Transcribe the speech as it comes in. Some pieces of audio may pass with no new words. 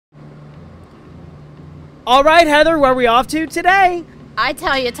All right, Heather, where are we off to today? I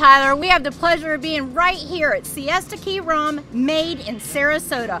tell you, Tyler, we have the pleasure of being right here at Siesta Key Rum, made in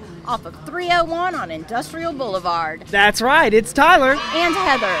Sarasota, off of 301 on Industrial Boulevard. That's right, it's Tyler. And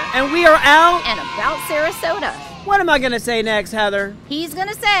Heather. And we are out and about Sarasota. What am I going to say next, Heather? He's going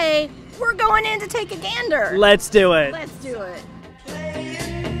to say, we're going in to take a gander. Let's do it. Let's do it.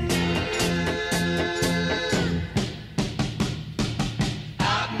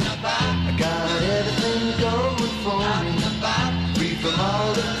 I got everything going for me. Free from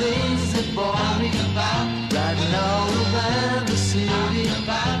all the things that bore me. Riding all around the city.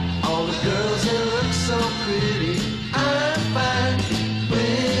 All the girls that look so pretty. I'm fine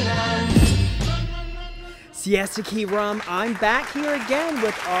when I'm Siesta Key Rum, I'm back here again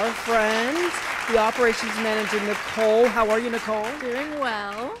with our friend, the operations manager, Nicole. How are you, Nicole? Doing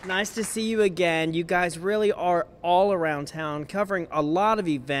well. Nice to see you again. You guys really are all around town, covering a lot of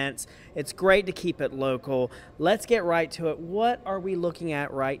events. It's great to keep it local. Let's get right to it. What are we looking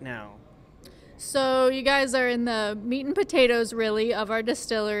at right now? So you guys are in the meat and potatoes, really, of our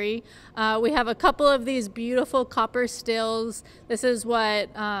distillery. We have a couple of these beautiful copper stills. This is what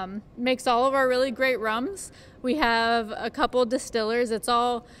makes all of our really great rums. We have a couple distillers. It's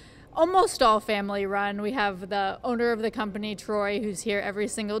almost all family run. We have the owner of the company, Troy, who's here every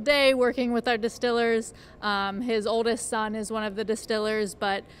single day working with our distillers. His oldest son is one of the distillers,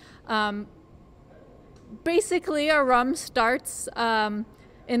 but basically our rum starts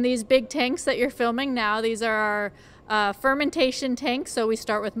in these big tanks that you're filming now. These are our fermentation tanks. So we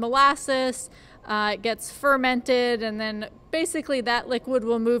start with molasses, it gets fermented, and then basically that liquid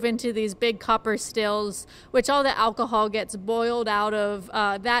will move into these big copper stills, which all the alcohol gets boiled out of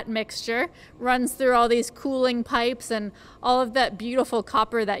that mixture, runs through all these cooling pipes, and all of that beautiful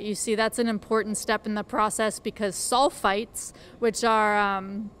copper that you see. That's an important step in the process because sulfites, which are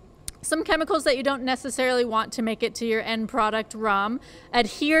some chemicals that you don't necessarily want to make it to your end product rum,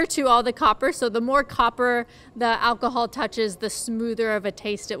 adhere to all the copper. So the more copper the alcohol touches, the smoother of a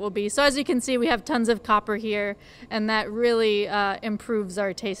taste it will be. So as you can see, we have tons of copper here, and that really improves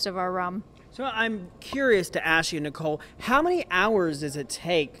our taste of our rum. So I'm curious to ask you, Nicole, how many hours does it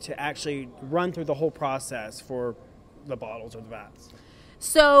take to actually run through the whole process for the bottles or the vats?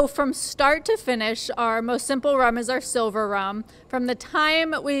 So from start to finish, our most simple rum is our silver rum. From the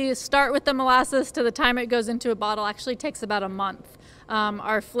time we start with the molasses to the time it goes into a bottle actually takes about a month.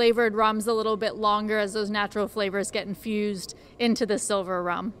 Our flavored rum's a little bit longer as those natural flavors get infused into the silver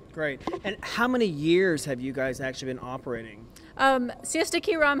rum. Great. And how many years have you guys actually been operating? Siesta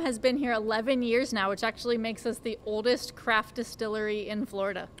Key Rum has been here 11 years now, which actually makes us the oldest craft distillery in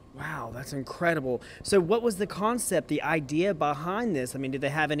Florida. Wow, that's incredible. So what was the concept, the idea behind this? I mean, did they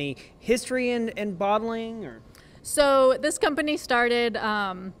have any history in bottling? Or? So this company started,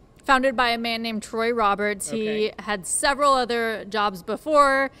 founded by a man named Troy Roberts. Okay. He had several other jobs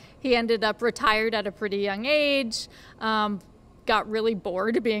before. He ended up retired at a pretty young age. Got really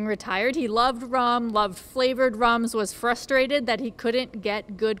bored being retired. He loved rum, loved flavored rums, was frustrated that he couldn't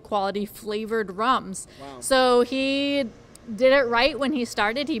get good quality flavored rums. Wow. So he did it right when he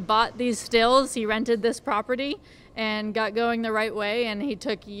started. He bought these stills, he rented this property, and got going the right way, and he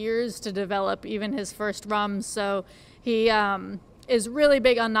took years to develop even his first rums. So he is really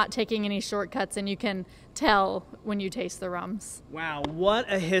big on not taking any shortcuts, and you can tell when you taste the rums. Wow, what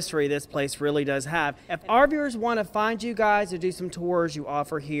a history this place really does have. If our viewers want to find you guys or do some tours you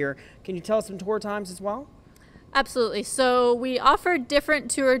offer here, can you tell us some tour times as well? Absolutely. So we offer different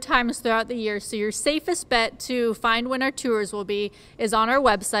tour times throughout the year. So your safest bet to find when our tours will be is on our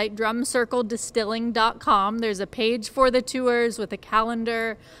website, drumcircledistilling.com. There's a page for the tours with a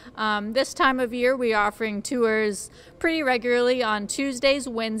calendar. This time of year, we are offering tours pretty regularly on Tuesdays,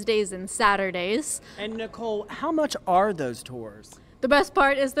 Wednesdays, and Saturdays. And Nicole, how much are those tours? The best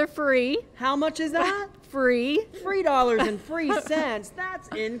part is they're free. How much is that? Free. $3 and free cents. That's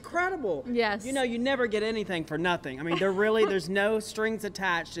incredible. Yes. You know, you never get anything for nothing. I mean, there's no strings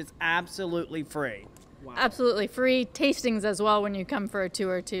attached. It's absolutely free. Wow. Absolutely. Free tastings as well when you come for a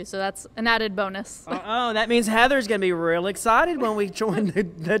tour too. So that's an added bonus. Oh, that means Heather's going to be real excited when we join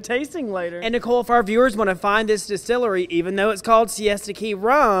the tasting later. And Nicole, if our viewers want to find this distillery, even though it's called Siesta Key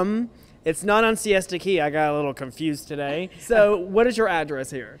Rum, it's not on Siesta Key. I got a little confused today. So what is your address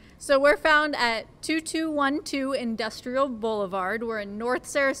here? So we're found at 2212 Industrial Boulevard. We're in North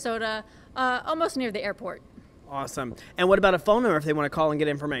Sarasota, almost near the airport. Awesome. And what about a phone number if they want to call and get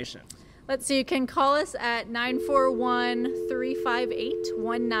information? Let's see, you can call us at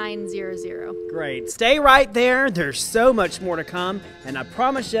 941-358-1900. Great. Stay right there. There's so much more to come. And I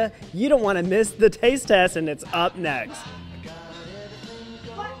promise you, you don't want to miss the taste test, and it's up next.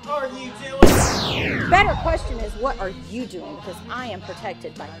 What are you doing? Better question is, what are you doing? Because I am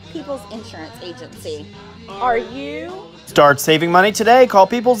protected by People's Insurance Agency. Are you? Start saving money today. Call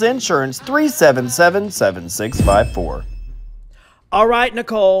People's Insurance 377-7654. All right,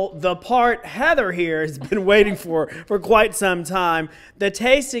 Nicole, the part Heather here has been waiting for quite some time, the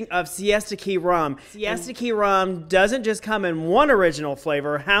tasting of Siesta Key rum. Siesta Key rum doesn't just come in one original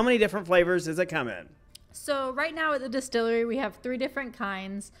flavor. How many different flavors does it come in? So right now at the distillery, we have 3 different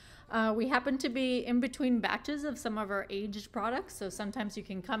kinds. We happen to be in between batches of some of our aged products. So sometimes you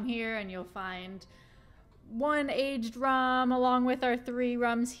can come here and you'll find 1 aged rum along with our 3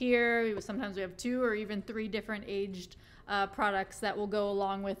 rums here. Sometimes we have 2 or even 3 different aged products that will go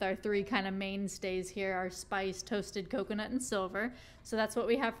along with our 3 kind of mainstays here, our spice, toasted coconut, and silver. So that's what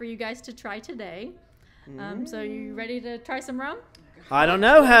we have for you guys to try today. So you ready to try some rum? I don't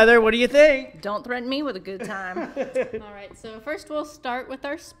know, Heather. What do you think? Don't threaten me with a good time. All right, so first we'll start with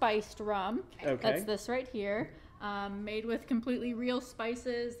our spiced rum. Okay. That's this right here. Made with completely real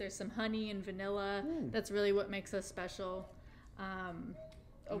spices. There's some honey and vanilla. That's really what makes us special.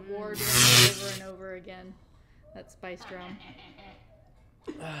 Award over and over again. That spiced rum.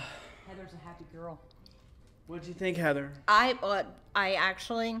 Heather's a happy girl. What'd you think, Heather? I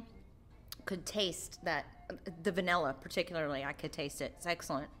actually could taste that, the vanilla particularly. I could taste it. It's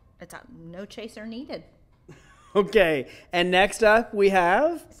excellent. It's no chaser needed. Okay, and next up we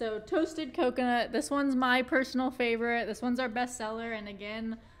have? So toasted coconut. This one's my personal favorite. This one's our best seller, and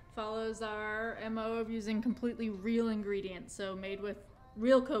again follows our MO of using completely real ingredients. So made with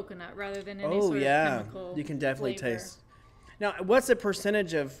real coconut rather than any sort of chemical. You can definitely flavor. taste. Now, what's the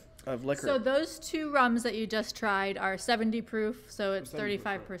percentage of liquor? So those 2 rums that you just tried are 70 proof, so it's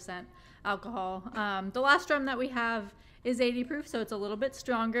 35% alcohol. The last rum that we have is 80 proof, so it's a little bit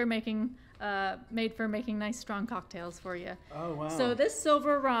stronger, made for making nice strong cocktails for you. Oh, wow. So this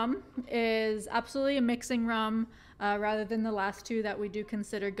silver rum is absolutely a mixing rum rather than the last 2 that we do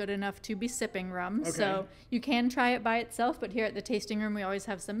consider good enough to be sipping rum. Okay. So you can try it by itself, but here at the tasting room we always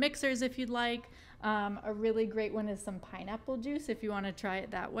have some mixers if you'd like. A really great one is some pineapple juice if you want to try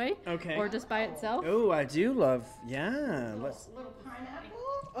it that way. Okay. Or just by itself. Oh, I do love, let's. Little pineapple?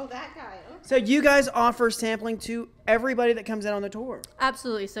 Oh, that guy. Okay. So you guys offer sampling to everybody that comes in on the tour?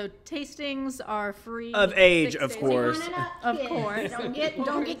 Absolutely. So tastings are free. Of age, 6 of days. course. 21 and up, Of kids. course.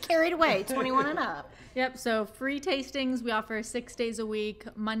 Don't get carried away. 21 and up. Yep, so free tastings. We offer 6 days a week.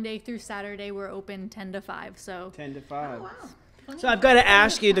 Monday through Saturday, we're open 10 to 5. So 10 to 5. Oh, wow. So I've got to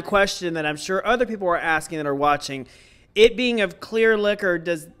ask you the question that I'm sure other people are asking that are watching. It being of clear liquor,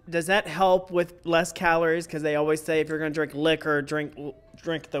 does that help with less calories? Because they always say if you're going to drink liquor, drink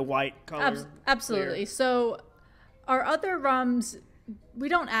the white color. Absolutely. Clear. So our other rums, we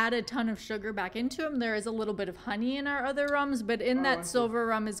don't add a ton of sugar back into them. There is a little bit of honey in our other rums, but in that silver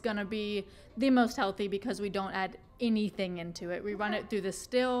rum is going to be the most healthy because we don't add anything into it. We run it through the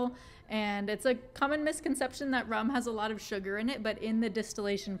still, and it's a common misconception that rum has a lot of sugar in it, but in the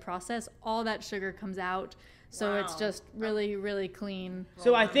distillation process, all that sugar comes out. So it's just really, really clean.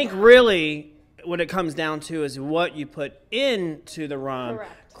 So I think really what it comes down to is what you put into the rum.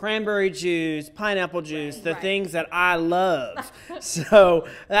 Correct. Cranberry juice, pineapple juice, the Right. things that I love. So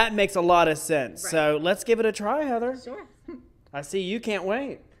that makes a lot of sense. Right. So let's give it a try, Heather. Sure. I see you can't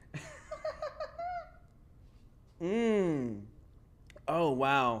wait. Oh,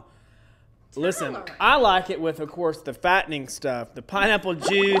 wow. Listen, I like it with, of course, the fattening stuff, the pineapple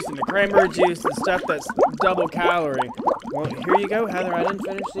juice and the cranberry juice and stuff that's double calorie. Well, here you go, Heather. I didn't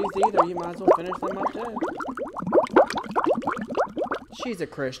finish these either. You might as well finish them up, too. She's a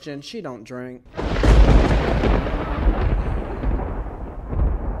Christian. She don't drink.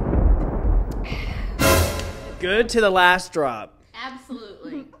 Good to the last drop.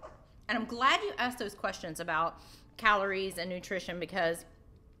 Absolutely. And I'm glad you asked those questions about calories and nutrition, because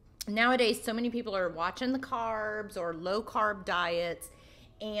nowadays so many people are watching the carbs or low carb diets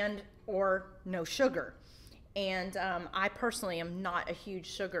and or no sugar. And I personally am not a huge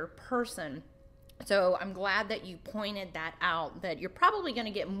sugar person. So I'm glad that you pointed that out, that you're probably going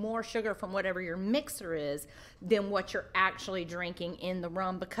to get more sugar from whatever your mixer is than what you're actually drinking in the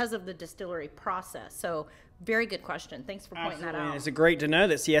rum because of the distillery process. So very good question. Thanks for pointing that out. It's great to know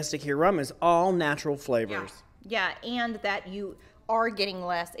that Siesta Key rum is all natural flavors. Yeah, and that you are getting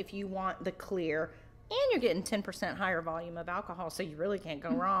less if you want the clear, and you're getting 10% higher volume of alcohol, so you really can't go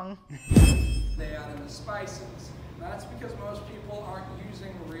wrong. They add in the spices. That's because most people aren't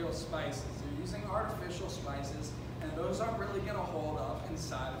using real spices. They're using artificial spices, and those aren't really going to hold up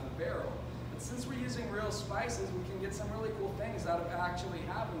inside of the barrel. But since we're using real spices, we can get some really cool things out of actually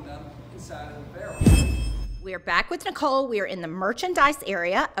having them inside of the barrel. We are back with Nicole. We are in the merchandise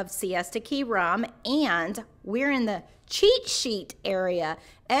area of Siesta Key Rum, and we're in the cheat sheet area.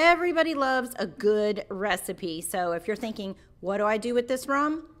 Everybody loves a good recipe. So if you're thinking, what do I do with this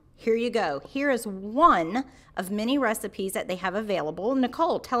rum? Here you go. Here is one of many recipes that they have available.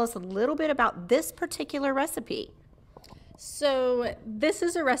 Nicole, tell us a little bit about this particular recipe. So this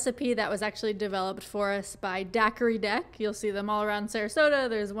is a recipe that was actually developed for us by Daiquiri Deck. You'll see them all around Sarasota.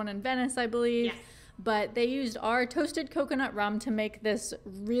 There's one in Venice, I believe. Yes. But they used our toasted coconut rum to make this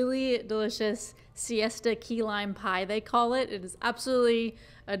really delicious Siesta key lime pie, they call it. It is absolutely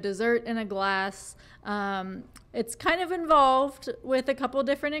a dessert in a glass. It's kind of involved with a couple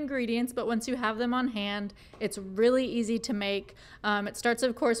different ingredients, but once you have them on hand, it's really easy to make. It starts,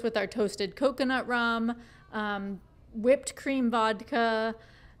 of course, with our toasted coconut rum, whipped cream vodka,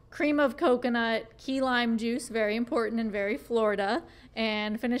 cream of coconut, key lime juice, very important and very Florida,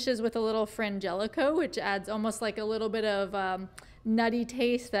 and finishes with a little frangelico, which adds almost like a little bit of nutty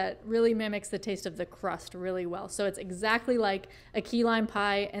taste that really mimics the taste of the crust really well. So it's exactly like a key lime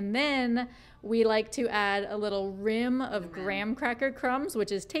pie. And then we like to add a little rim of graham cracker crumbs,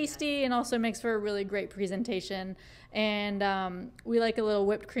 which is tasty and also makes for a really great presentation. And we like a little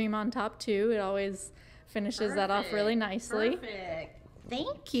whipped cream on top too. It always finishes that off really nicely. Perfect.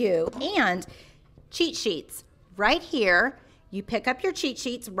 Thank you. And cheat sheets right here. You pick up your cheat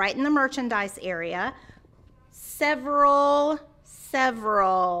sheets right in the merchandise area. Several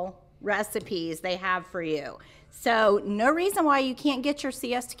recipes they have for you. So no reason why you can't get your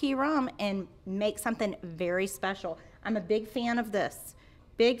Siesta Key rum and make something very special. I'm a big fan of this.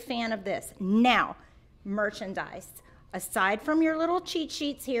 Big fan of this. Now, merchandise. Aside from your little cheat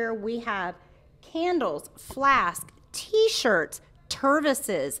sheets here, we have candles, flask, t-shirts,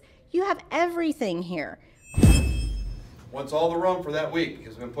 Tervises. You have everything here. Once all the rum for that week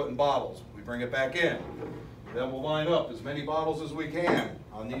has been put in bottles, we bring it back in. Then we'll line up as many bottles as we can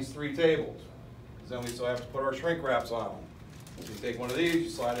on these 3 tables. Then we still have to put our shrink wraps on them. So you take one of these, you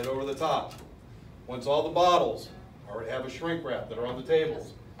slide it over the top. Once all the bottles already have a shrink wrap that are on the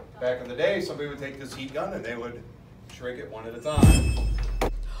tables. Back in the day, somebody would take this heat gun and they would shrink it one at a time.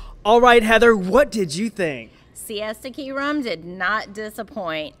 All right, Heather, what did you think? Siesta Key rum did not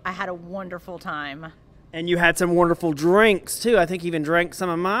disappoint. I had a wonderful time. And you had some wonderful drinks, too. I think you even drank some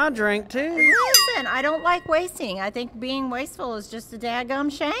of my drink, too. Listen, I don't like wasting. I think being wasteful is just a daggum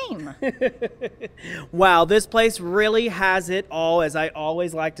shame. Wow, this place really has it all, as I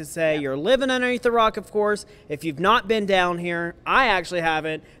always like to say. Yep. You're living underneath the rock, of course. If you've not been down here, I actually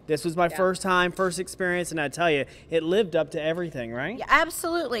haven't. This was my first time, first experience, and I tell you, it lived up to everything, right? Yeah,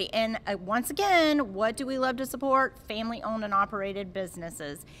 absolutely. And once again, what do we love to support? Family-owned and operated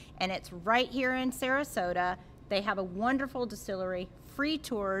businesses. And it's right here in Sarasota. They have a wonderful distillery, free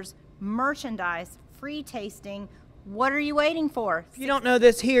tours, merchandise, free tasting. What are you waiting for? If you don't know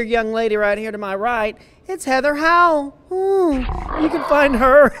this here young lady right here to my right, it's Heather Howell. You can find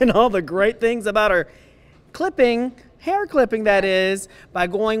her and all the great things about her clipping, hair clipping that is, by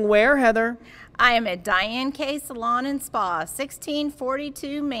going where, Heather? I am at Diane K Salon and Spa,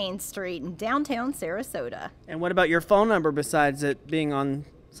 1642 Main Street in downtown Sarasota. And what about your phone number besides it being on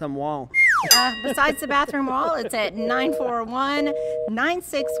some wall? Besides the bathroom wall, it's at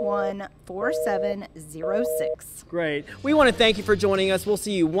 941-961-4706. Great. We want to thank you for joining us. We'll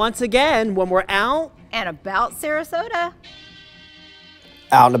see you once again when we're out and about Sarasota.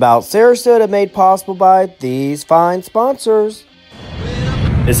 Out and About Sarasota, made possible by these fine sponsors.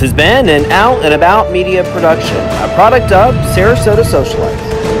 This has been an Out and About Media production, a product of Sarasota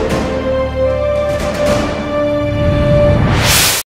Socialites.